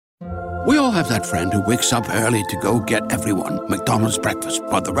We all have that friend who wakes up early to go get everyone McDonald's breakfast,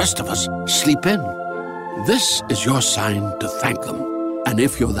 while the rest of us sleep in. This is your sign to thank them. And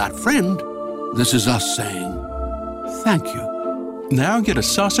if you're that friend, this is us saying thank you. Now get a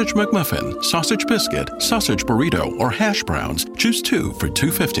sausage McMuffin, sausage biscuit, sausage burrito, or hash browns. Choose 2 for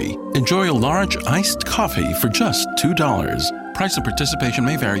 $2.50. Enjoy a large iced coffee for just $2. Price and participation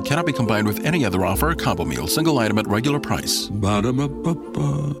may vary. Cannot be combined with any other offer or combo meal. Single item at regular price.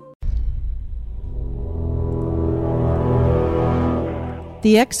 Ba-da-ba-ba-ba.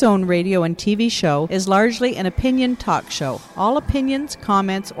 The X-Zone radio and TV show is largely an opinion talk show. All opinions,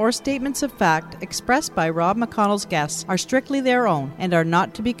 comments, or statements of fact expressed by Rob McConnell's guests are strictly their own and are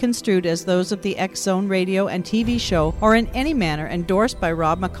not to be construed as those of the X-Zone radio and TV show or in any manner endorsed by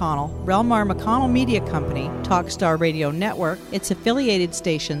Rob McConnell, Relmar McConnell Media Company, Talkstar Radio Network, its affiliated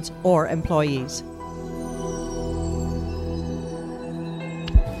stations, or employees.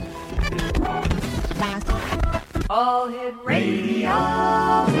 All Hit Radio.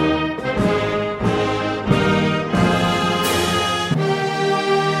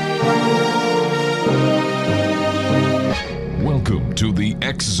 Welcome to the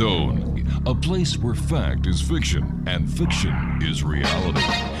X Zone, a place where fact is fiction and fiction is reality.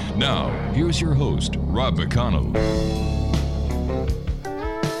 Now, here's your host, Rob McConnell.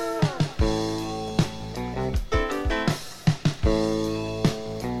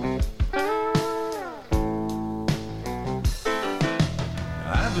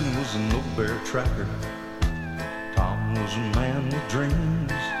 Tracker. Tom was a man with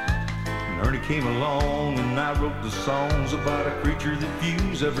dreams, and Ernie came along and I wrote the songs about a creature that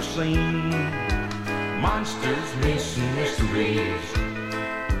few's ever seen. Monsters, myths, and mysteries,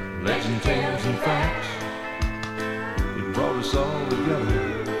 legend, tales, and facts. It brought us all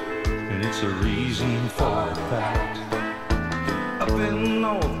together, and it's a reason for the fact. Up in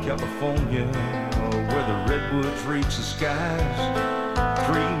North California, where the redwoods reach the skies,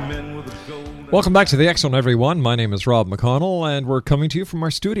 3 men with a gold. Welcome back to the X-Zone, everyone. My name is Rob McConnell, and we're coming to you from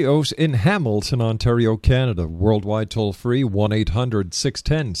our studios in Hamilton, Ontario, Canada. Worldwide toll-free,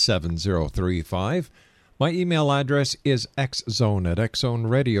 1-800-610-7035. My email address is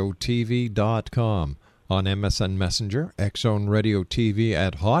xzone@xzoneradiotv.com. On MSN Messenger,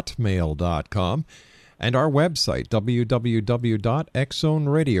 xzoneradiotv@hotmail.com. And our website,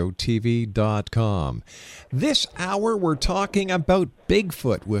 www.xzoneradiotv.com. This hour, we're talking about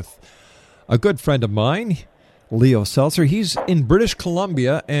Bigfoot with a good friend of mine, Leo Selzer. He's in British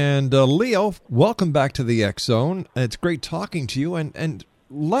Columbia. And Leo, welcome back to the X-Zone. It's great talking to you. And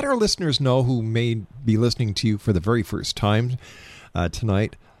let our listeners know who may be listening to you for the very first time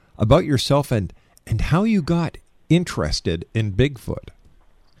tonight about yourself and how you got interested in Bigfoot.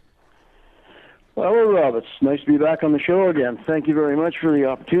 Well, Rob, it's nice to be back on the show again. Thank you very much for the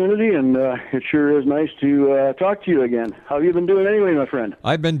opportunity, and it sure is nice to talk to you again. How have you been doing anyway, my friend?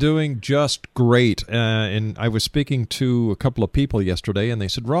 I've been doing just great, and I was speaking to a couple of people yesterday, and they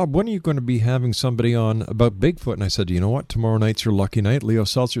said, Rob, when are you going to be having somebody on about Bigfoot? And I said, you know what, tomorrow night's your lucky night. Leo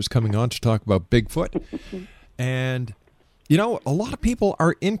Selzer's coming on to talk about Bigfoot. And, you know, a lot of people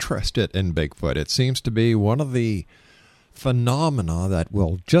are interested in Bigfoot. It seems to be one of the phenomena that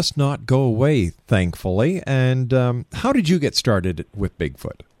will just not go away, thankfully. And how did you get started with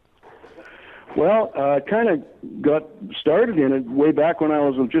Bigfoot? Well, I kind of got started in it way back when I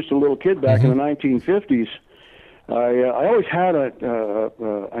was just a little kid back in the 1950s. I always had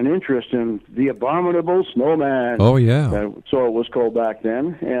an interest in the abominable snowman. Oh, yeah. So it was called back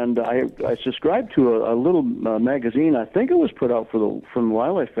then. And I subscribed to a little magazine. I think it was put out from the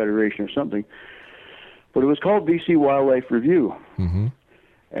Wildlife Federation or something. But it was called BC Wildlife Review. Mm-hmm.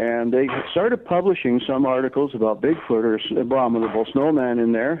 And they started publishing some articles about Bigfoot or abominable snowman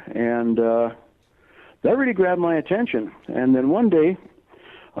in there, and that really grabbed my attention. And then one day,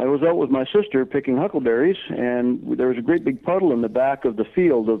 I was out with my sister picking huckleberries, and there was a great big puddle in the back of the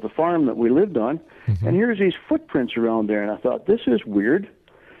field of the farm that we lived on, and here's these footprints around there, and I thought, this is weird.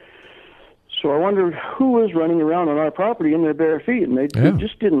 So I wondered who was running around on our property in their bare feet, and they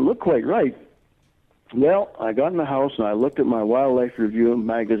just didn't look quite right. Well, I got in the house and I looked at my Wildlife Review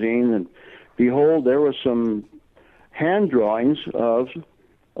magazine, and behold, there was some hand drawings of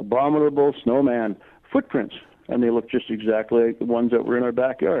abominable snowman footprints, and they looked just exactly like the ones that were in our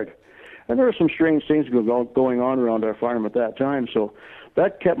backyard. And there were some strange things going on around our farm at that time, so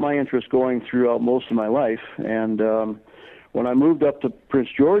that kept my interest going throughout most of my life. And when I moved up to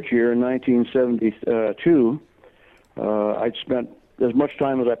Prince George here in 1972, I'd spent as much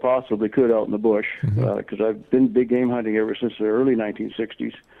time as I possibly could out in the bush, because I've been big game hunting ever since the early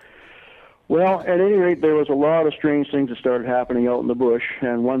 1960s. Well, at any rate, there was a lot of strange things that started happening out in the bush,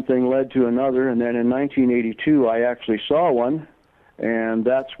 and one thing led to another, and then in 1982 I actually saw one, and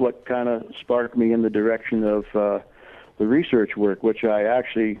that's what kind of sparked me in the direction of the research work, which I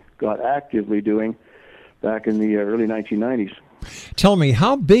actually got actively doing back in the early 1990s. Tell me,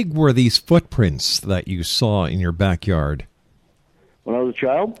 how big were these footprints that you saw in your backyard? When I was a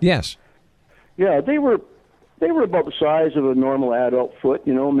child? Yes. Yeah, they were about the size of a normal adult foot,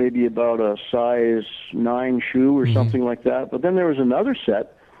 maybe about a size 9 shoe or something like that. But then there was another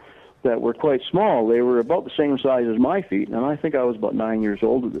set that were quite small. They were about the same size as my feet, and I think I was about 9 years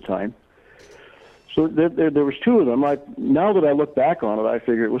old at the time. So there was two of them. Now that I look back on it, I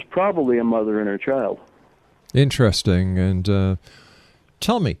figure it was probably a mother and her child. Interesting. And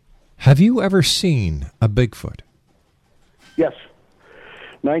tell me, have you ever seen a Bigfoot? Yes.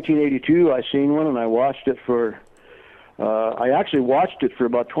 1982, I seen one, and I watched it for, I actually watched it for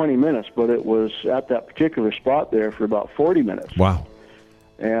about 20 minutes, but it was at that particular spot there for about 40 minutes. Wow.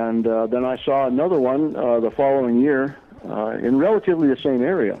 And then I saw another one the following year in relatively the same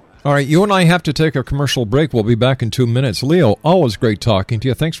area. All right, you and I have to take a commercial break. We'll be back in 2 minutes. Leo, always great talking to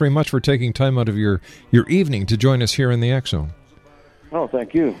you. Thanks very much for taking time out of your evening to join us here in the X Zone. Oh,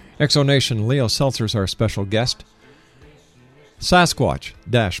 thank you. X Zone Nation, Leo Selzer is our special guest.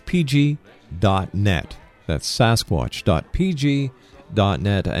 Sasquatch-pg.net. That's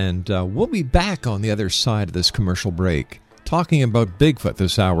Sasquatch.pg.net. And we'll be back on the other side of this commercial break, talking about Bigfoot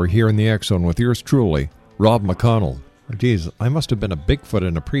this hour here in the X Zone with yours truly, Rob McConnell. Geez, I must have been a Bigfoot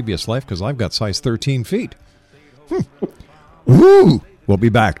in a previous life because I've got size 13 feet. Woo! We'll be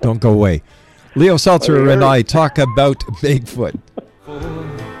back. Don't go away. Leo Selzer and I talk about Bigfoot.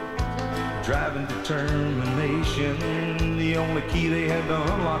 Driving determination, the only key they had to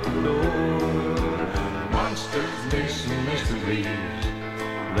unlock the door. Monsters, myths, and mysteries,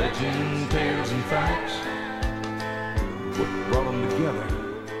 legend, tales, and facts. What brought them together?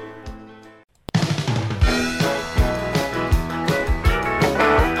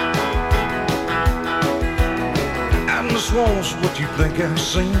 Out in the swamps, what you think I've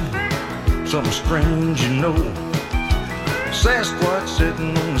seen? Something strange, Sasquatch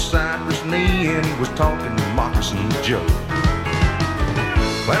sitting on the cypress knee, and he was talking to Moccasin Joe.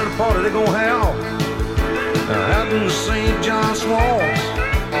 Well, the party they gonna have out in the St. John swamps.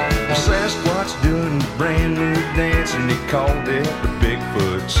 Sasquatch doing a brand new dance, and he called it the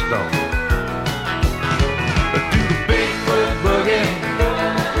Bigfoot Stomp. Do the Bigfoot boogie,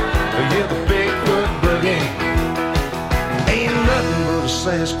 yeah, the Bigfoot boogie. Ain't nothing but a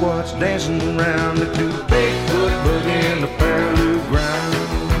Sasquatch dancing around to do the Bigfoot boogie in the parallel ground.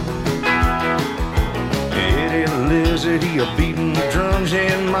 Eddie the Lizard, he a beating the drums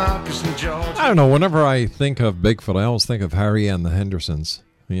and Moccasin Jones. I don't know, whenever I think of Bigfoot, I always think of Harry and the Hendersons,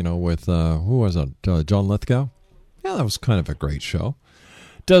 with, who was it, John Lithgow? Yeah, that was kind of a great show.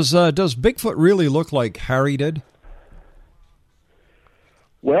 Does Bigfoot really look like Harry did?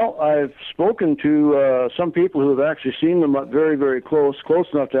 Well, I've spoken to some people who have actually seen them up very, very close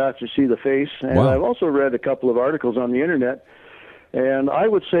enough to actually see the face. And Wow. I've also read a couple of articles on the Internet, and I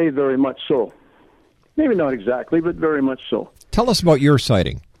would say very much so. Maybe not exactly, but very much so. Tell us about your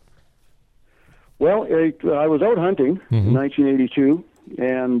sighting. Well, I was out hunting in 1982,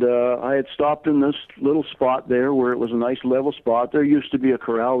 and I had stopped in this little spot there where it was a nice level spot. There used to be a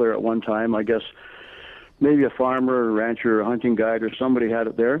corral there at one time, I guess. Maybe a farmer or a rancher or a hunting guide or somebody had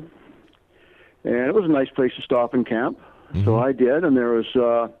it there. And it was a nice place to stop and camp. So I did, and there was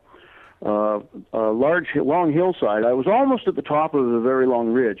a long hillside. I was almost at the top of a very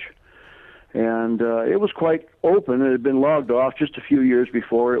long ridge. And it was quite open. It had been logged off just a few years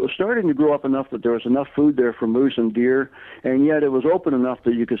before. It was starting to grow up enough that there was enough food there for moose and deer, and yet it was open enough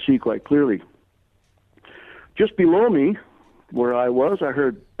that you could see quite clearly. Just below me, where I was, I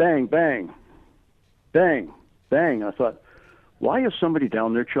heard bang, bang. Bang, bang. I thought, why is somebody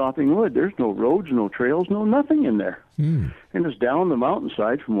down there chopping wood? There's no roads, no trails, no nothing in there. And it's down the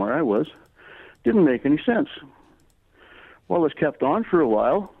mountainside from where I was. Didn't make any sense. Well, this kept on for a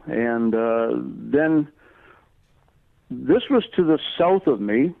while, and then this was to the south of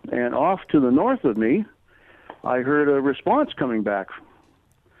me, and off to the north of me, I heard a response coming back.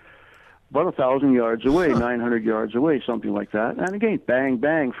 About 1,000 yards away, 900 yards away, something like that. And again, bang,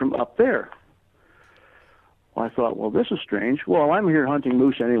 bang from up there. I thought, well, this is strange. Well, I'm here hunting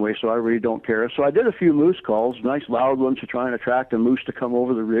moose anyway, so I really don't care. So I did a few moose calls, nice loud ones to try and attract a moose to come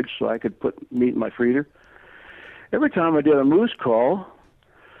over the ridge so I could put meat in my feeder. Every time I did a moose call,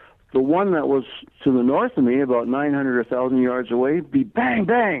 the one that was to the north of me, about 900 or 1,000 yards away, be bang,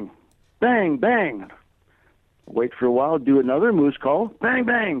 bang, bang, bang. wait for a while, do another moose call, bang,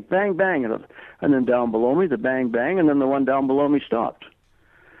 bang, bang, bang, and then down below me, the bang, bang, and then the one down below me stopped.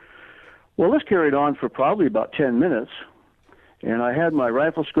 Well, this carried on for probably about 10 minutes, and I had my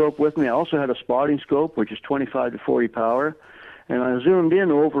rifle scope with me. I also had a spotting scope, which is 25 to 40 power, and I zoomed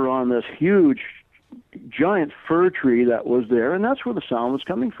in over on this huge, giant fir tree that was there, and that's where the sound was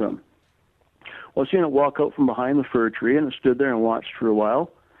coming from. Well, I seen it walk out from behind the fir tree, and it stood there and watched for a while.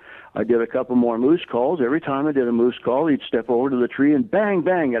 I did a couple more moose calls. Every time I did a moose call, he'd step over to the tree and bang,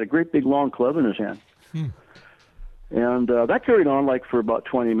 bang, had a great big long club in his hand. And that carried on like for about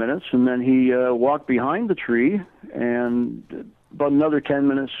 20 minutes, and then he walked behind the tree, and about another 10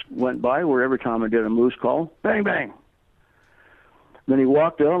 minutes went by where every time I did a moose call, bang, bang. Then he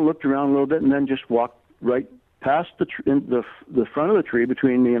walked out and looked around a little bit, and then just walked right past the front of the tree,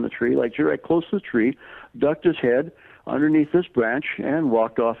 between me and the tree, like right close to the tree, ducked his head underneath this branch, and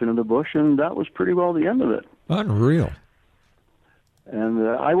walked off into the bush, and that was pretty well the end of it. Unreal. And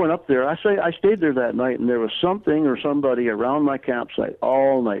I went up there. I stayed there that night, and there was something or somebody around my campsite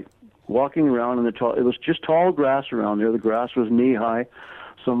all night, walking around in it was just tall grass around there. The grass was knee-high.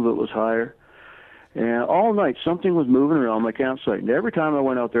 Some of it was higher. And all night, something was moving around my campsite. And every time I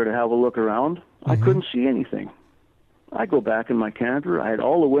went out there to have a look around, I couldn't see anything. I go back in my camper. I had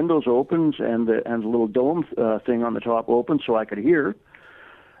all the windows open and the little dome thing on the top open so I could hear.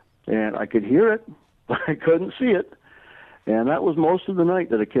 And I could hear it, but I couldn't see it. And that was most of the night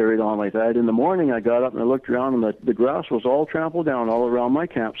that it carried on like that. In the morning, I got up and I looked around, and the grass was all trampled down all around my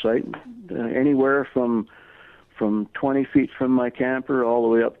campsite, anywhere from 20 feet from my camper all the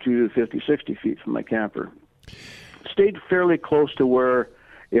way up to 50, 60 feet from my camper. Stayed fairly close to where,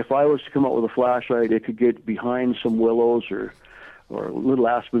 if I was to come up with a flashlight, it could get behind some willows or little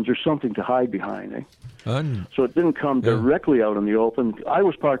aspens or something to hide behind. So it didn't come directly out in the open. I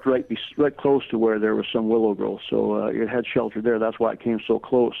was parked right close to where there was some willow growth, so it had shelter there. That's why it came so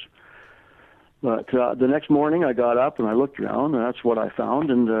close. But the next morning I got up and I looked around, and that's what I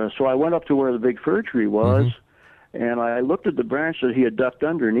found. And so I went up to where the big fir tree was, and I looked at the branch that he had ducked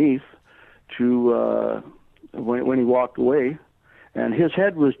underneath to when he walked away, and his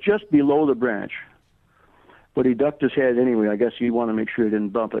head was just below the branch. But he ducked his head anyway. I guess he wanted to make sure he didn't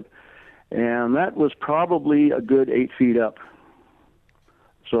bump it. And that was probably a good 8 feet up.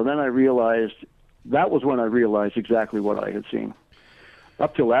 So then that was when I realized exactly what I had seen.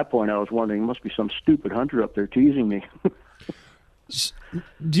 Up till that point, I was wondering, must be some stupid hunter up there teasing me.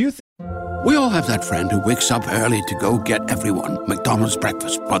 Do you We all have that friend who wakes up early to go get everyone McDonald's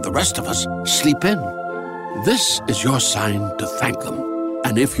breakfast, while the rest of us sleep in. This is your sign to thank them.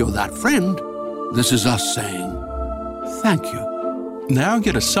 And if you're that friend, this is us saying thank you. Now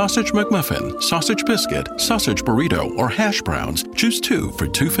get a sausage McMuffin, sausage biscuit, sausage burrito, or hash browns. Choose 2 for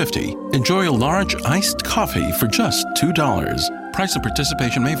 $2.50. Enjoy a large iced coffee for just $2. Price and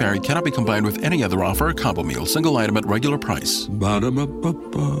participation may vary. Cannot be combined with any other offer or combo meal. Single item at regular price.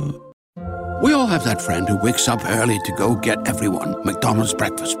 Ba-da-ba-ba-ba. We all have that friend who wakes up early to go get everyone McDonald's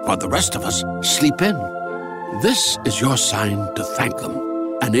breakfast, while the rest of us sleep in. This is your sign to thank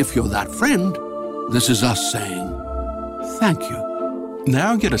them. And if you're that friend, this is us saying thank you.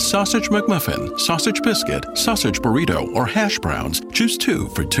 Now get a sausage McMuffin, sausage biscuit, sausage burrito, or hash browns. Choose 2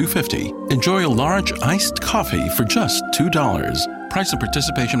 for $2.50. Enjoy a large iced coffee for just $2. Price and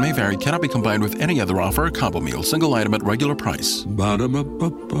participation may vary. Cannot be combined with any other offer or combo meal. Single item at regular price.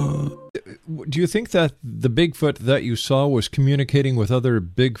 Ba-da-ba-ba-ba. Do you think that the Bigfoot that you saw was communicating with other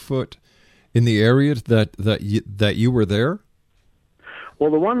Bigfoot in the area that you were there?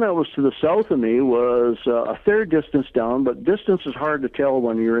 Well, the one that was to the south of me was a fair distance down, but distance is hard to tell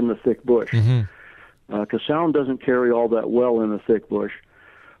when you're in the thick bush, because sound doesn't carry all that well in the thick bush.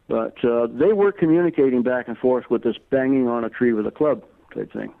 But they were communicating back and forth with this banging on a tree with a club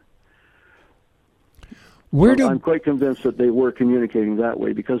type thing. I'm quite convinced that they were communicating that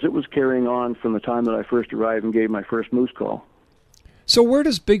way, because it was carrying on from the time that I first arrived and gave my first moose call. So where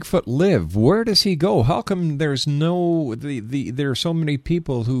does Bigfoot live? Where does he go? How come there's there are so many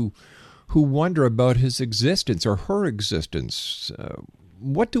people who wonder about his existence or her existence?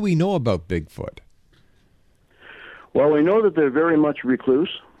 What do we know about Bigfoot? Well, we know that they're very much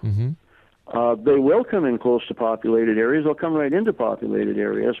recluse. They will come in close to populated areas. They'll come right into populated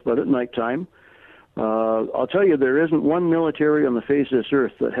areas, but at nighttime, I'll tell you, there isn't one military on the face of this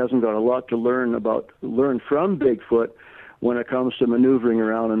earth that hasn't got a lot to learn from Bigfoot when it comes to maneuvering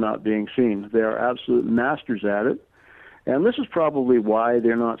around and not being seen. They are absolute masters at it. And this is probably why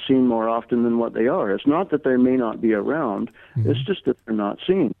they're not seen more often than what they are. It's not that they may not be around. It's just that they're not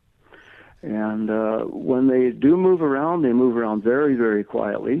seen. And when they do move around, they move around very, very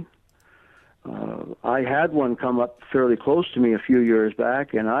quietly. I had one come up fairly close to me a few years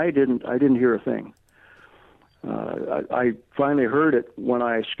back, and I didn't hear a thing. I finally heard it when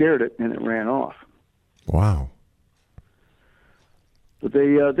I scared it, and it ran off. Wow. But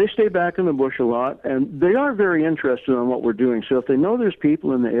they stay back in the bush a lot, and they are very interested in what we're doing. So if they know there's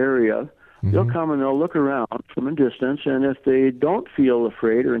people in the area, they'll come and they'll look around from a distance, and if they don't feel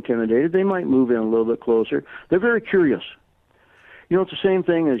afraid or intimidated, they might move in a little bit closer. They're very curious. You know, it's the same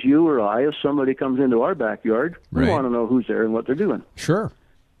thing as you or I. If somebody comes into our backyard, we want to know who's there and what they're doing. Sure.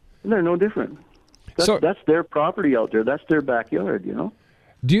 And they're no different. That's their property out there. That's their backyard, you know.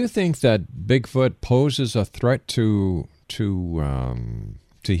 Do you think that Bigfoot poses a threat to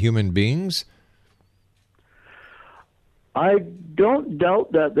human beings? I don't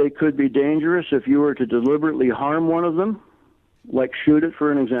doubt that they could be dangerous if you were to deliberately harm one of them, like shoot it,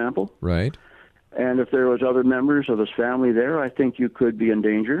 for an example. Right. And if there was other members of his family there, I think you could be in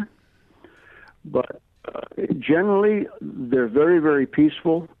danger. But generally, they're very, very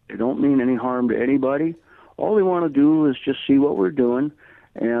peaceful. They don't mean any harm to anybody. All they want to do is just see what we're doing,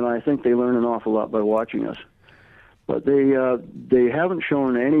 and I think they learn an awful lot by watching us. But they haven't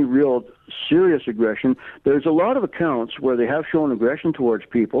shown any real serious aggression. There's a lot of accounts where they have shown aggression towards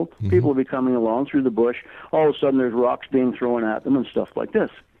people. Mm-hmm. People will be coming along through the bush. All of a sudden, there's rocks being thrown at them and stuff like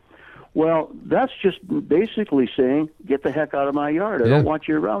this. Well, that's just basically saying, get the heck out of my yard. I don't want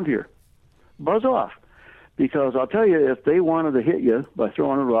you around here. Buzz off. Because I'll tell you, if they wanted to hit you by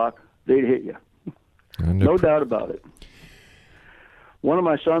throwing a rock, they'd hit you. No doubt about it. One of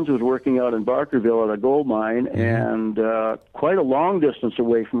my sons was working out in Barkerville at a gold mine, and quite a long distance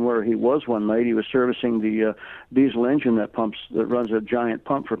away from where he was one night, he was servicing the diesel engine that runs a giant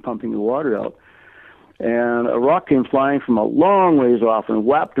pump for pumping the water out. And a rock came flying from a long ways off and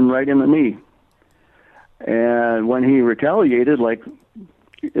whapped him right in the knee. And when he retaliated, like,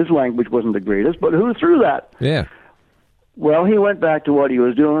 his language wasn't the greatest, but who threw that? Yeah. Well, he went back to what he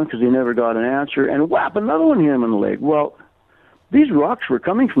was doing because he never got an answer, and whap, another one hit him in the leg. Well, these rocks were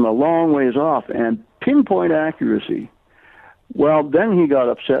coming from a long ways off, and pinpoint accuracy. Well, then he got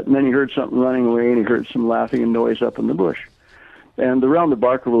upset, and then he heard something running away, and he heard some laughing and noise up in the bush. And around the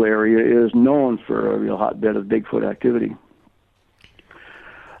Barkerville area is known for a real hotbed of Bigfoot activity.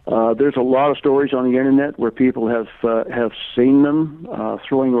 There's a lot of stories on the internet where people have seen them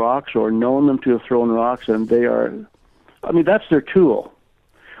throwing rocks or known them to have thrown rocks, and that's their tool.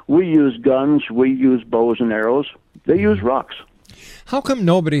 We use guns, we use bows and arrows. They use rocks. How come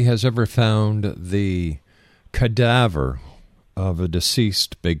nobody has ever found the cadaver of a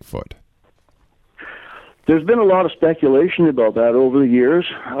deceased Bigfoot? There's been a lot of speculation about that over the years.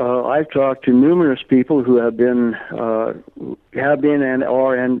 I've talked to numerous people who have been and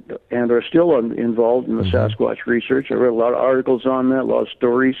are still involved in the Sasquatch research. I read a lot of articles on that, a lot of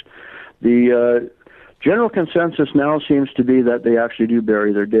stories. The general consensus now seems to be that they actually do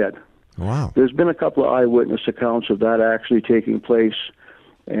bury their dead. Wow. There's been a couple of eyewitness accounts of that actually taking place,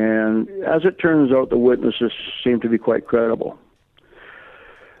 and as it turns out, the witnesses seem to be quite credible.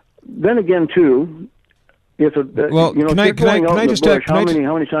 Then again, too, if how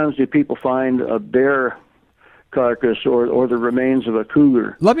many times do people find a bear carcass or the remains of a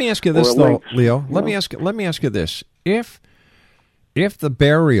cougar? Let me ask you this, though, Leo. Let me ask you this: If the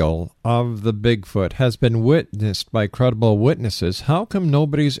burial of the Bigfoot has been witnessed by credible witnesses, how come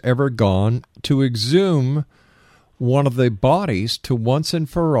nobody's ever gone to exhume one of the bodies to once and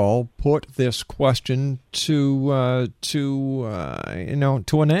for all put this question to an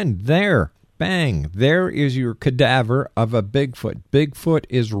end? There, bang, there is your cadaver of a Bigfoot. Bigfoot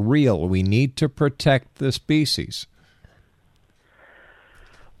is real. We need to protect the species.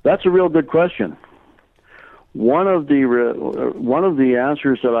 That's a real good question. One of the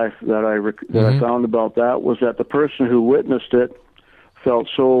answers that I found about that was that the person who witnessed it felt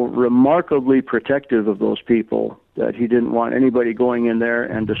so remarkably protective of those people that he didn't want anybody going in there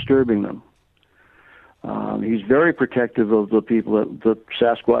and disturbing them. He's very protective of the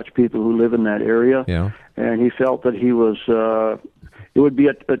Sasquatch people who live in that area, and he felt that he was. It would be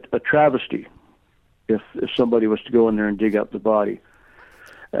a travesty if somebody was to go in there and dig up the body.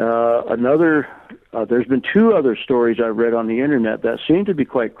 There's been two other stories I've read on the internet that seem to be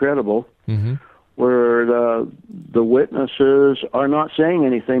quite credible, where the witnesses are not saying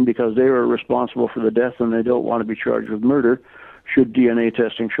anything because they were responsible for the death and they don't want to be charged with murder should DNA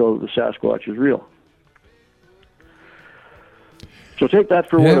testing show that the Sasquatch is real. So take that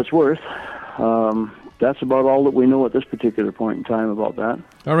for what it's worth. That's about all that we know at this particular point in time about that.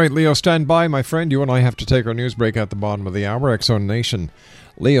 All right, Leo, stand by, my friend. You and I have to take our news break at the bottom of the hour. X-Zone Nation.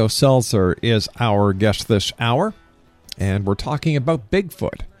 Leo Selzer is our guest this hour, and we're talking about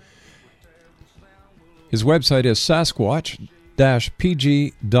Bigfoot. His website is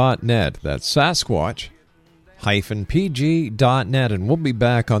sasquatch-pg.net. That's Sasquatch-pg.net. And we'll be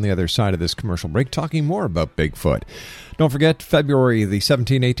back on the other side of this commercial break talking more about Bigfoot. Don't forget, February the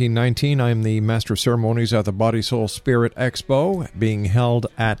 17th, 18, 19, I'm the Master of Ceremonies at the Body, Soul, Spirit Expo, being held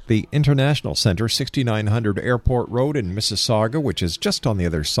at the International Center, 6900 Airport Road in Mississauga, which is just on the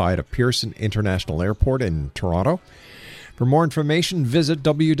other side of Pearson International Airport in Toronto. For more information, visit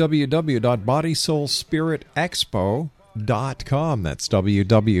www.bodysoulspiritexpo.com. That's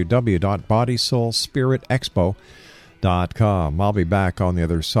www.bodysoulspiritexpo.com. I'll be back on the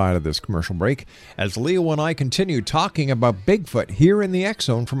other side of this commercial break as Leo and I continue talking about Bigfoot here in the X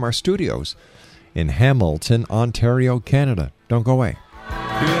Zone from our studios in Hamilton, Ontario, Canada. Don't go away.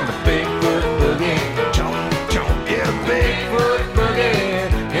 Doing the Bigfoot boogie, jump, jump, yeah, Bigfoot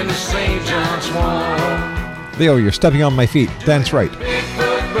boogie in the St. John Swamp. Leo, you're stepping on my feet. Dance right.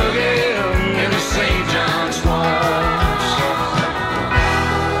 Bigfoot boogie in the St. John Swamp.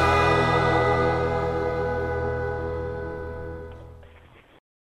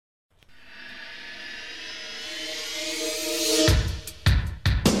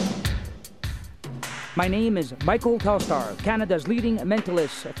 My name is Michael Telstar, Canada's leading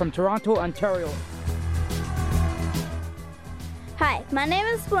mentalist from Toronto, Ontario. Hi, my name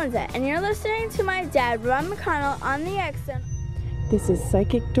is Splenda, and you're listening to my dad, Rob McConnell, on the X Zone. This is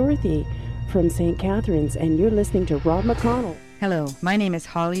Psychic Dorothy from St. Catharines, and you're listening to Rob McConnell. Hello, my name is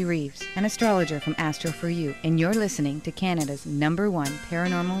Holly Reeves, an astrologer from Astro For You, and you're listening to Canada's #1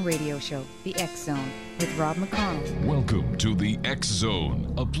 paranormal radio show, The X Zone, with Rob McConnell. Welcome to The X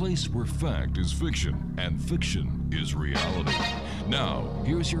Zone, a place where fact is fiction and fiction is reality. Now,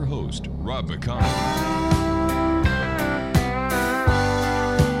 here's your host, Rob McConnell.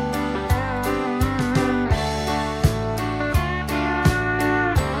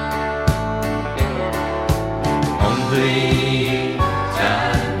 Only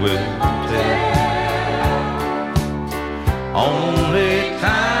time will tell. Only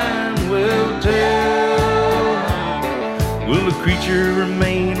time will tell. Will the creature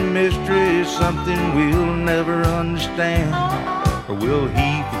remain a mystery, something we'll never understand? Or will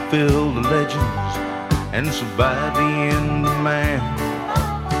he fulfill the legends and survive the end of man?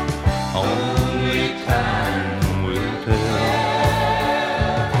 Only time will tell.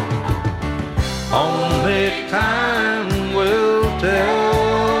 Only time will tell.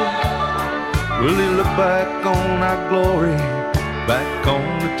 Will he look back on our glory, back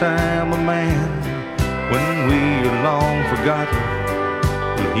on the time of man, when we are long forgotten?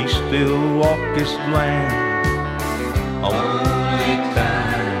 Will he still walk this land? Only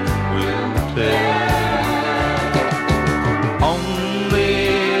time will tell.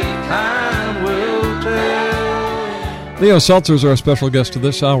 Only time will tell. Leo Selzer is our special guest to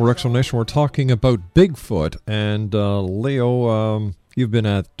this hour, Explanation. We're talking about Bigfoot. And Leo, you've been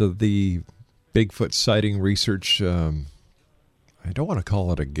at the Bigfoot sighting research, I don't want to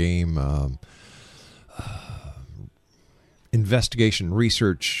call it a game, investigation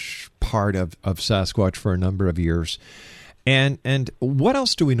research part of Sasquatch for a number of years. And what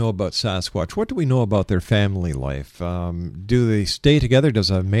else do we know about Sasquatch? What do we know about their family life? Do they stay together? Does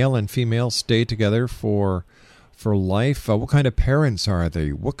a male and female stay together for life? What kind of parents are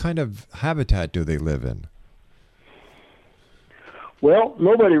they? What kind of habitat do they live in? Well,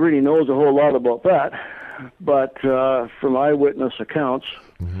 nobody really knows a whole lot about that, but from eyewitness accounts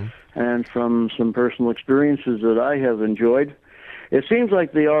and from some personal experiences that I have enjoyed, it seems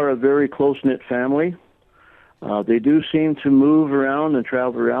like they are a very close-knit family. They do seem to move around and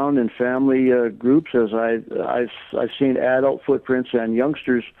travel around in family groups, as I've seen adult footprints and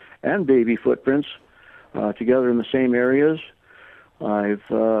youngsters and baby footprints together in the same areas. I've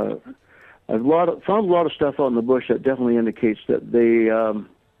found a lot of stuff out in the bush that definitely indicates that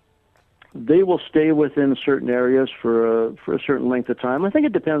they will stay within certain areas for a certain length of time. I think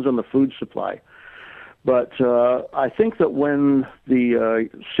it depends on the food supply, but I think that when the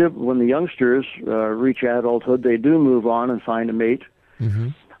youngsters reach adulthood, they do move on and find a mate.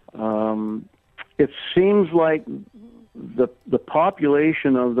 It seems like the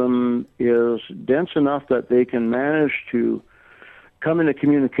population of them is dense enough that they can manage to come into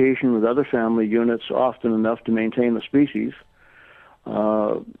communication with other family units often enough to maintain the species.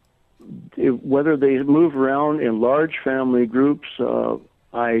 Whether they move around in large family groups,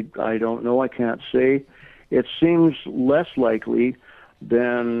 I don't know. I can't say. It seems less likely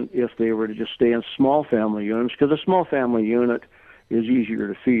than if they were to just stay in small family units, because a small family unit is easier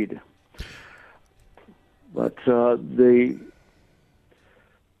to feed. But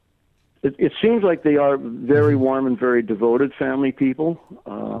It seems like they are very warm and very devoted family people.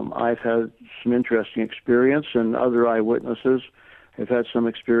 I've had some interesting experience, and other eyewitnesses have had some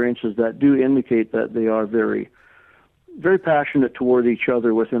experiences that do indicate that they are very, very passionate toward each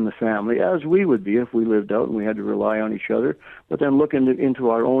other within the family, as we would be if we lived out and we had to rely on each other. But then look into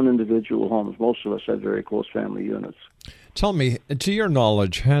our own individual homes. Most of us have very close family units. Tell me, to your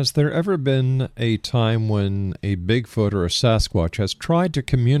knowledge, has there ever been a time when a Bigfoot or a Sasquatch has tried to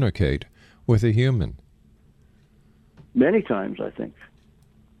communicate with a human? Many times, I think.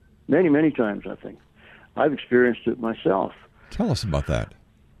 Many times, I think. I've experienced it myself. Tell us about that.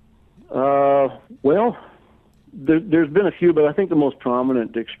 Well, there's been a few, but I think the most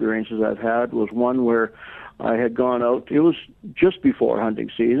prominent experiences I've had was one where I had gone out. It was just before hunting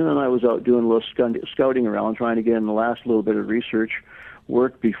season, and I was out doing a little scouting around, trying to get in the last little bit of research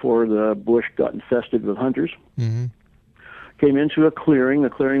work before the bush got infested with hunters. Mm-hmm. Came into a clearing. The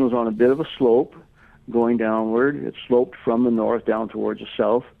clearing was on a bit of a slope going downward. It sloped from the north down towards the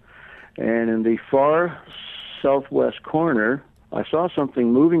south. And in the far southwest corner, I saw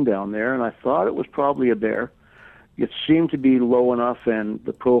something moving down there, and I thought it was probably a bear. It seemed to be low enough and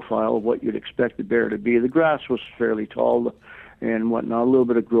the profile of what you'd expect a bear to be. The grass was fairly tall and whatnot, a little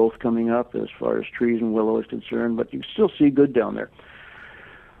bit of growth coming up as far as trees and willow is concerned, but you can still see good down there.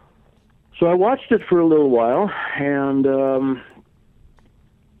 So I watched it for a little while, and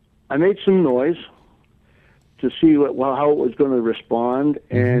I made some noise to see how it was going to respond,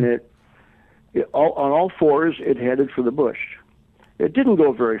 and it on all fours, it headed for the bush. It didn't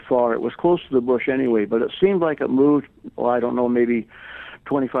go very far. It was close to the bush anyway, but it seemed like it moved, I don't know, maybe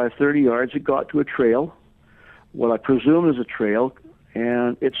 25, 30 yards. It got to a trail, what I presume is a trail,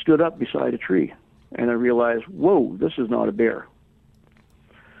 and it stood up beside a tree. And I realized, whoa, this is not a bear.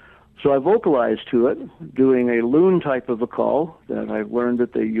 So I vocalized to it, doing a loon type of a call that I've learned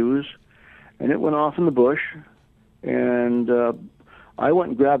that they use, and it went off in the bush, and I went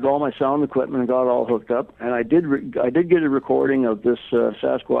and grabbed all my sound equipment and got all hooked up, and I did get a recording of this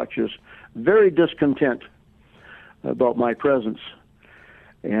Sasquatch's very discontent about my presence,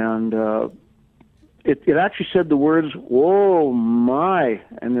 and it actually said the words "oh my,"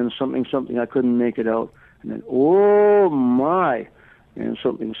 and then something I couldn't make it out, and then "oh my," and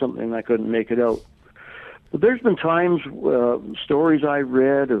something I couldn't make it out. But there's been times, stories I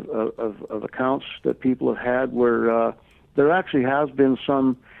read of accounts that people have had where there actually has been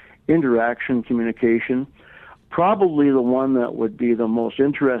some interaction, communication. Probably the one that would be the most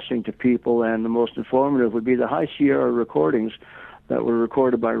interesting to people and the most informative would be the High Sierra recordings that were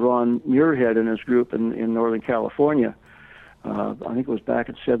recorded by Ron Muirhead and his group in Northern California. I think it was back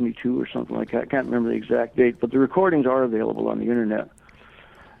in 72 or something like that. I can't remember the exact date, but the recordings are available on the internet.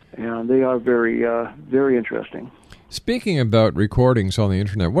 And they are very, very interesting. Speaking about recordings on the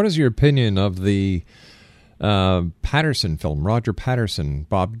internet, what is your opinion of the Patterson film, Roger Patterson,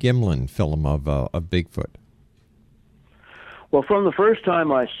 Bob Gimlin film of Bigfoot? Well, from the first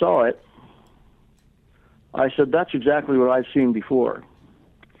time I saw it, I said, that's exactly what I've seen before.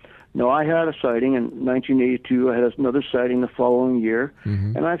 No, I had a sighting in 1982. I had another sighting the following year,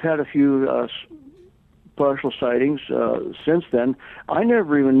 and I've had a few partial sightings since then. I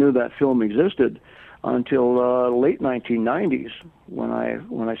never even knew that film existed until late 1990s when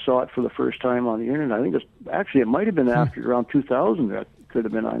I saw it for the first time on the internet. I think it might have been after around 2000. That could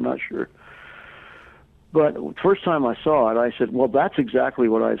have been. I'm not sure. But the first time I saw it, I said, well, that's exactly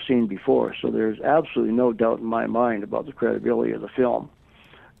what I've seen before. So there's absolutely no doubt in my mind about the credibility of the film.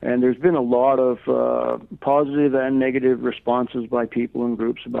 And there's been a lot of positive and negative responses by people and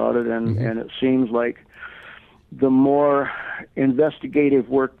groups about it, and it seems like the more investigative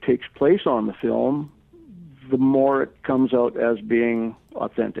work takes place on the film, the more it comes out as being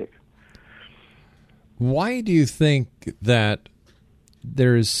authentic. Why do you think that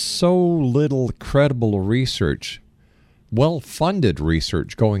there is so little credible research, well-funded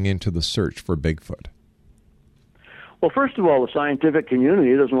research, going into the search for Bigfoot? Well, first of all, the scientific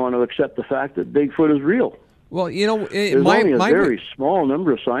community doesn't want to accept the fact that Bigfoot is real. Well, there's only a very small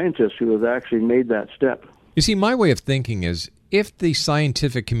number of scientists who have actually made that step. You see, my way of thinking is, if the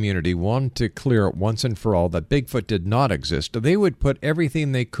scientific community wanted to clear it once and for all that Bigfoot did not exist, they would put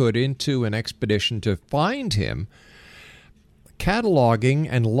everything they could into an expedition to find him, cataloging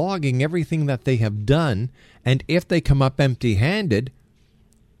and logging everything that they have done, and if they come up empty-handed,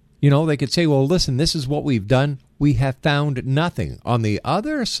 they could say, well, listen, this is what we've done. We have found nothing. On the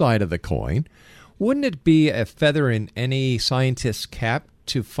other side of the coin, wouldn't it be a feather in any scientist's cap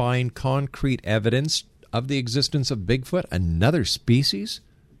to find concrete evidence of the existence of Bigfoot, another species?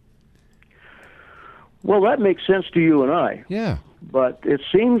 Well, that makes sense to you and I. Yeah. But it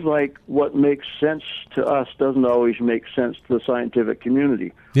seems like what makes sense to us doesn't always make sense to the scientific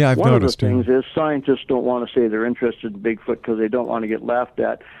community. Yeah, I've noticed. One of the things is scientists don't want to say they're interested in Bigfoot because they don't want to get laughed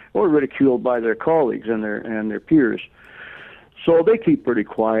at or ridiculed by their colleagues and their peers. So they keep pretty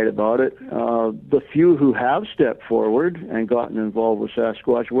quiet about it. The few who have stepped forward and gotten involved with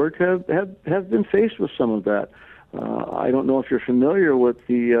Sasquatch work have been faced with some of that. I don't know if you're familiar with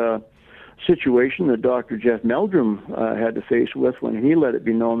the situation that Dr. Jeff Meldrum had to face with when he let it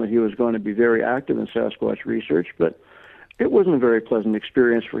be known that he was going to be very active in Sasquatch research, but it wasn't a very pleasant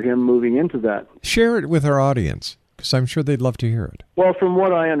experience for him moving into that. Share it with our audience, because I'm sure they'd love to hear it. Well, from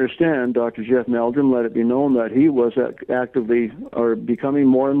what I understand, Dr. Jeff Meldrum let it be known that he was actively, or becoming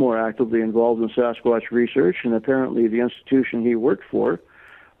more and more actively involved in Sasquatch research, and apparently the institution he worked for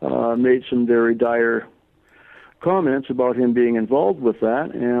made some very dire comments about him being involved with that,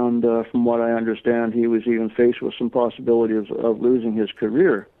 and from what I understand, he was even faced with some possibility of losing his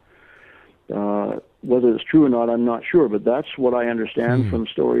career. Whether it's true or not, I'm not sure, but that's what I understand from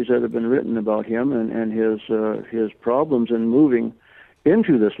stories that have been written about him and his problems in moving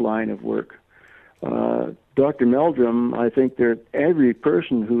into this line of work. Dr. Meldrum, I think that every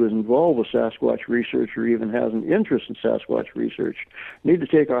person who is involved with Sasquatch research or even has an interest in Sasquatch research need to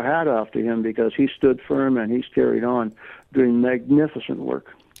take our hat off to him, because he stood firm and he's carried on doing magnificent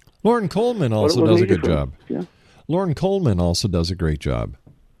work. Lauren Coleman also does a good job. Yeah. Lauren Coleman also does a great job.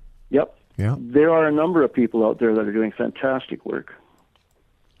 Yep. Yeah. There are a number of people out there that are doing fantastic work.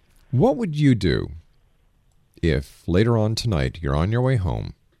 What would you do if later on tonight you're on your way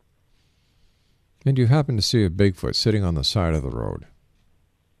home and you happen to see a Bigfoot sitting on the side of the road?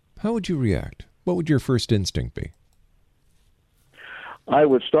 How would you react? What would your first instinct be? I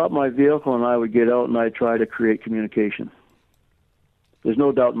would stop my vehicle and I would get out and I'd try to create communication. There's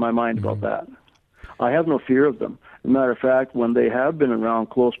no doubt in my mind about that. I have no fear of them. As a matter of fact, when they have been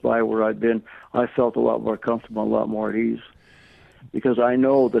around close by where I've been, I felt a lot more comfortable, a lot more at ease. Because I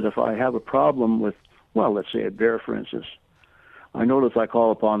know that if I have a problem with, well, let's say a bear, for instance, I know that if I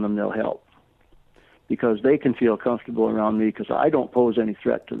call upon them, they'll help. Because they can feel comfortable around me because I don't pose any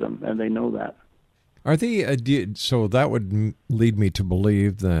threat to them, and they know that. Are they, so that would lead me to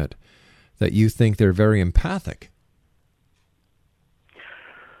believe that you think they're very empathic.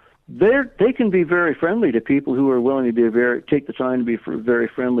 They can be very friendly to people who are willing to be take the time to be very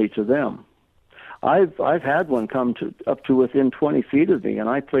friendly to them. I've had one come up to within 20 feet of me, and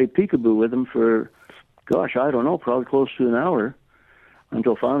I played peekaboo with him for, gosh, I don't know, probably close to an hour,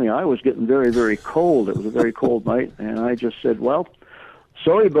 until finally I was getting very, very cold. It was a very cold night, and I just said, well,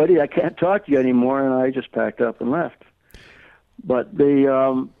 sorry, buddy, I can't talk to you anymore, and I just packed up and left. But they,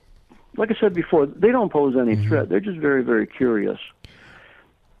 like I said before, they don't pose any threat. They're just very, very curious.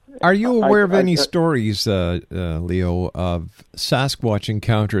 Are you aware of any stories, Leo, of Sasquatch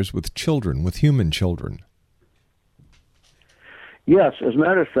encounters with children, with human children? Yes, as a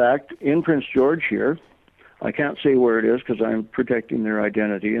matter of fact, in Prince George here, I can't say where it is because I'm protecting their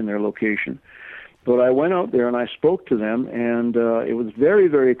identity and their location, but I went out there and I spoke to them, and it was very,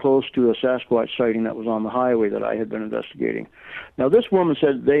 very close to a Sasquatch sighting that was on the highway that I had been investigating. Now, this woman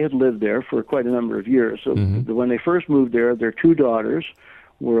said they had lived there for quite a number of years. So when they first moved there, their two daughters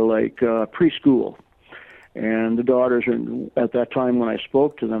were like preschool. And the daughters, at that time when I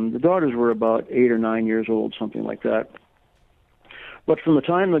spoke to them, the daughters were about 8 or 9 years old, something like that. But from the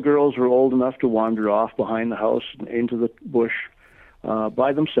time the girls were old enough to wander off behind the house into the bush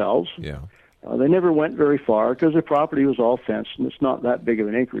by themselves, they never went very far because their property was all fenced and it's not that big of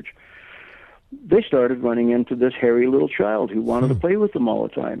an acreage. They started running into this hairy little child who wanted to play with them all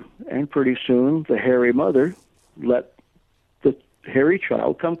the time. And pretty soon the hairy mother let the hairy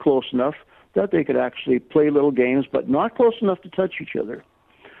child come close enough that they could actually play little games, but not close enough to touch each other.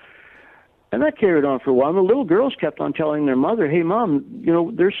 And that carried on for a while. The little girls kept on telling their mother, hey, Mom, you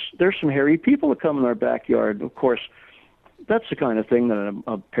know, there's some hairy people that come in our backyard. Of course, that's the kind of thing that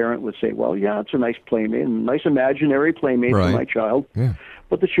a parent would say, well, yeah, it's a nice playmate, a nice imaginary playmate for my child. Yeah.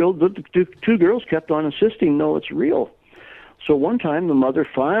 But the two girls kept on insisting, no, it's real. So one time the mother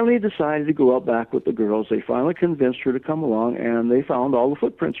finally decided to go out back with the girls. They finally convinced her to come along, and they found all the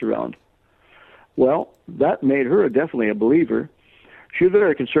footprints around. Well, that made her definitely a believer. She was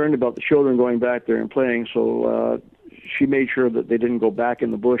very concerned about the children going back there and playing, so she made sure that they didn't go back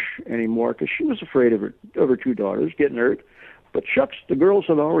in the bush anymore because she was afraid of her two daughters getting hurt. But shucks, the girls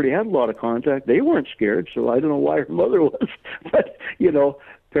had already had a lot of contact. They weren't scared, so I don't know why her mother was. But, you know,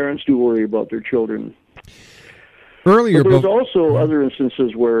 parents do worry about their children. Earlier, but there's also other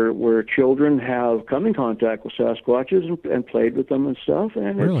instances where children have come in contact with Sasquatches and played with them and stuff,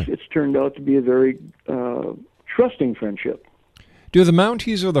 and it's turned out to be a very trusting friendship. Do the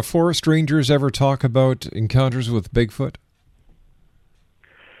Mounties or the forest rangers ever talk about encounters with Bigfoot?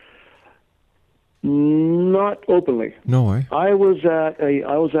 Not openly. No way. I was at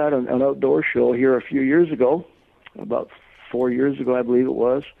an outdoor show here a few years ago, about 4 years ago, I believe it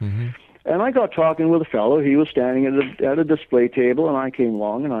was. Mm-hmm. And I got talking with a fellow. He was standing at a display table, and I came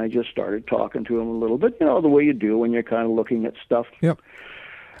along, and I just started talking to him a little bit, the way you do when you're kind of looking at stuff. Yep.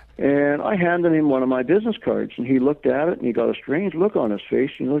 And I handed him one of my business cards, and he looked at it, and he got a strange look on his face.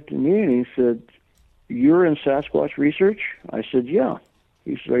 He looked at me, and he said, "You're in Sasquatch research?" I said, "Yeah."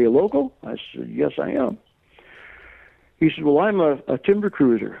 He said, "Are you local?" I said, "Yes, I am." He said, "Well, I'm a timber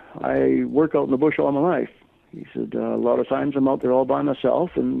cruiser. I work out in the bush all my life." He said, "A lot of times I'm out there all by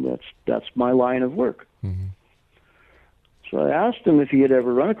myself, and that's my line of work." Mm-hmm. So I asked him if he had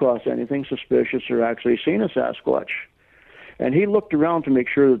ever run across anything suspicious or actually seen a Sasquatch. And he looked around to make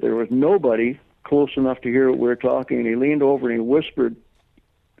sure that there was nobody close enough to hear what we were talking, and he leaned over and he whispered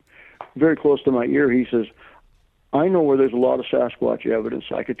very close to my ear. He says, "I know where there's a lot of Sasquatch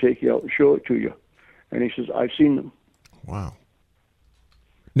evidence. I could take you out and show it to you." And he says, "I've seen them." Wow.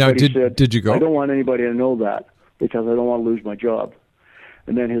 Now, did you go? "I don't want anybody to know that because I don't want to lose my job."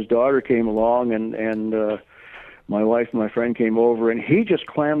 And then his daughter came along, and my wife and my friend came over, and he just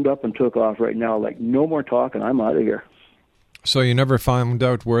clammed up and took off right now, like, "No more talking, I'm out of here." So you never found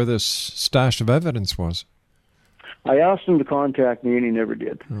out where this stash of evidence was? I asked him to contact me, and he never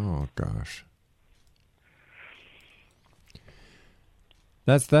did. Oh, gosh.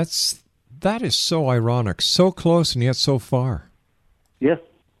 That is so ironic. So close and yet so far. Yeah.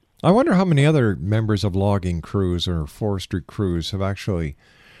 I wonder how many other members of logging crews or forestry crews have actually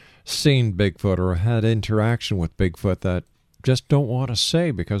seen Bigfoot or had interaction with Bigfoot that just don't want to say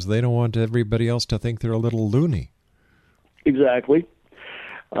because they don't want everybody else to think they're a little loony. Exactly.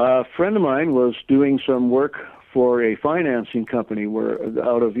 A friend of mine was doing some work for a financing company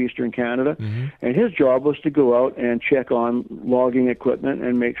out of eastern Canada, Mm-hmm. and his job was to go out and check on logging equipment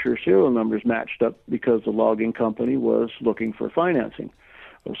and make sure serial numbers matched up because the logging company was looking for financing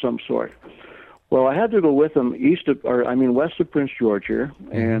of some sort. Well, I had to go with him west of Prince George here,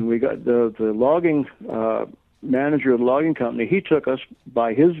 and we got the logging manager of the logging company. He took us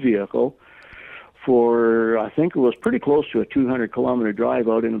by his vehicle for, I think it was pretty close to a 200-kilometer drive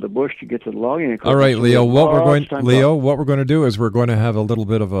out into the bush to get to the logging equipment. All right, Leo. What we're going to do is we're going to have a little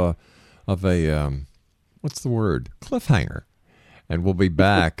bit of a what's the word? Cliffhanger, and we'll be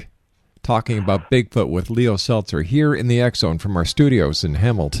back talking about Bigfoot with Leo Selzer here in the X Zone from our studios in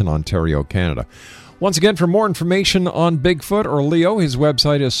Hamilton, Ontario, Canada. Once again, for more information on Bigfoot or Leo, his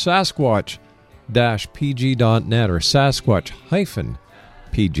website is sasquatch-pg.net or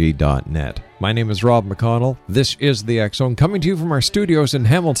sasquatch-pg.net. My name is Rob McConnell. This is the X Zone, coming to you from our studios in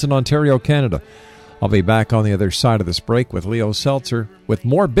Hamilton, Ontario, Canada. I'll be back on the other side of this break with Leo Selzer with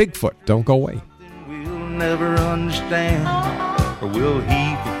more Bigfoot. Don't go away. We'll never understand, or will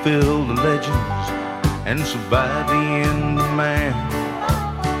he fulfill the legends and survive the end of man?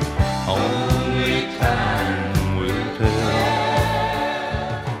 Only time will tell.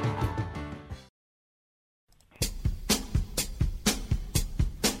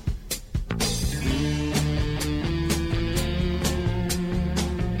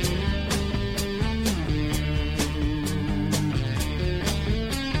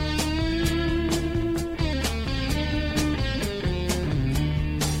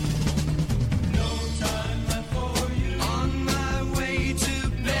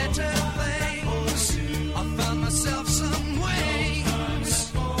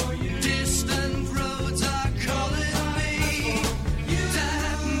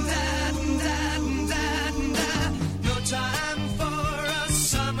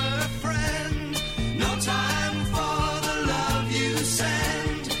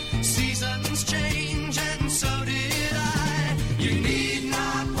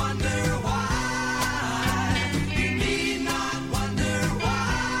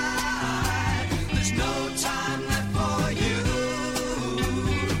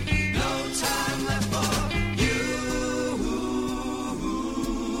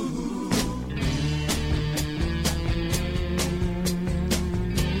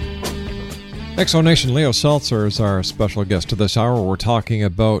 Exonation, Leo Selzer is our special guest to this hour. We're talking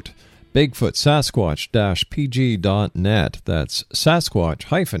about Bigfoot, Sasquatch-pg.net. That's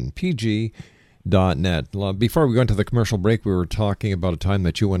Sasquatch-pg.net. Before we go into the commercial break, we were talking about a time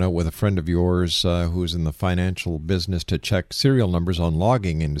that you went out with a friend of yours who's in the financial business to check serial numbers on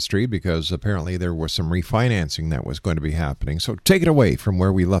logging industry because apparently there was some refinancing that was going to be happening. So take it away from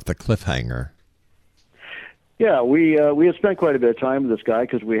where we left the cliffhanger. Yeah, we had spent quite a bit of time with this guy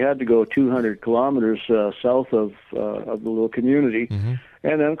because we had to go 200 kilometers south of the little community, and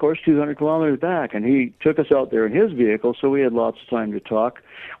then, of course, 200 kilometers back. And he took us out there in his vehicle, so we had lots of time to talk.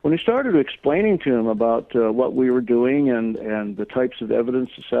 When we started explaining to him about what we were doing and the types of evidence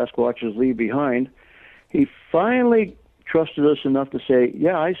the Sasquatches leave behind, he finally trusted us enough to say,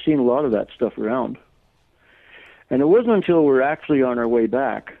 yeah, I've seen a lot of that stuff around. And it wasn't until we're actually on our way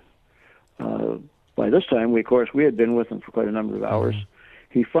back, by this time, we had been with him for quite a number of hours.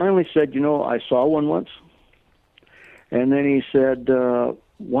 He finally said, I saw one once. And then he said,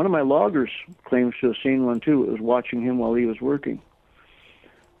 one of my loggers claims to have seen one too. It was watching him while he was working.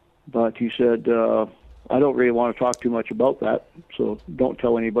 But he said, I don't really want to talk too much about that, so don't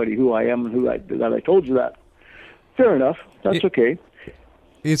tell anybody who I am and that I told you that. Fair enough. That's okay.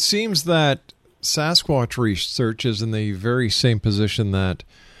 It seems that Sasquatch research is in the very same position that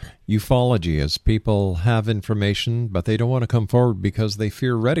ufology is. People have information, but they don't want to come forward because they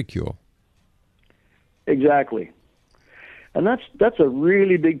fear ridicule. Exactly. And that's a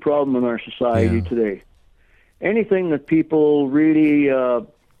really big problem in our society today. Anything that people really, if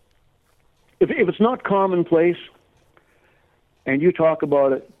it's not commonplace, and you talk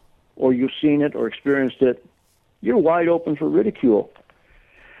about it, or you've seen it or experienced it, you're wide open for ridicule.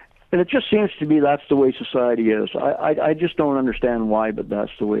 And it just seems to be that's the way society is. I just don't understand why, but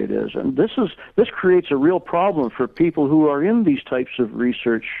that's the way it is. And this creates a real problem for people who are in these types of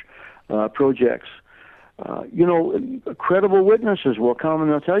research projects. Credible witnesses will come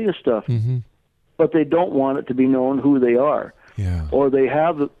and they'll tell you stuff, but they don't want it to be known who they are. Yeah. Or they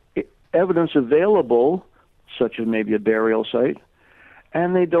have evidence available, such as maybe a burial site,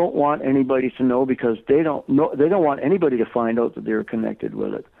 and they don't want anybody to know because they don't want anybody to find out that they're connected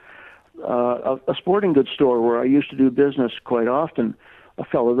with it. A sporting goods store where I used to do business quite often, a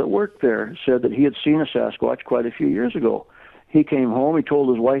fellow that worked there said that he had seen a Sasquatch quite a few years ago. He came home, he told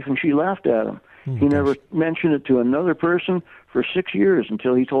his wife, and she laughed at him. He never mentioned it to another person for 6 years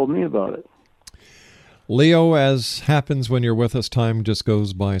until he told me about it. Leo, as happens when you're with us, time just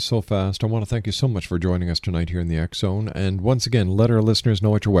goes by so fast. I want to thank you so much for joining us tonight here in the X Zone. And once again, let our listeners know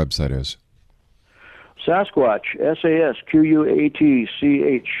what your website is. Sasquatch,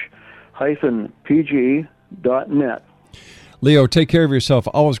 SASQUATCH-PG.net. Leo, take care of yourself.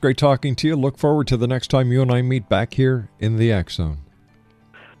 Always great talking to you. Look forward to the next time you and I meet back here in the X Zone.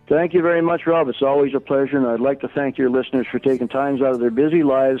 Thank you very much, Rob. It's always a pleasure, and I'd like to thank your listeners for taking time out of their busy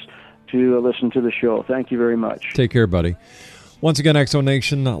lives to listen to the show. Thank you very much. Take care, buddy. Once again, X Zone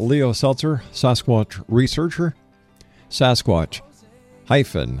Nation, Leo Selzer, Sasquatch researcher,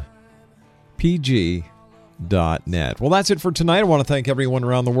 Sasquatch-PG.net. Well, that's it for tonight. I want to thank everyone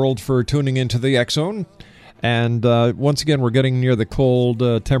around the world for tuning into the X Zone. And once again, we're getting near the cold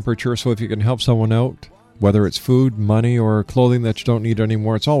temperature, so if you can help someone out, whether it's food, money, or clothing that you don't need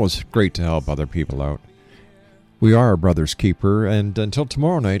anymore, it's always great to help other people out. We are our brother's keeper, and until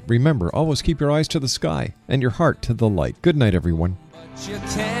tomorrow night, remember, always keep your eyes to the sky and your heart to the light. Good night, everyone. But you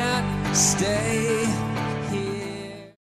can't stay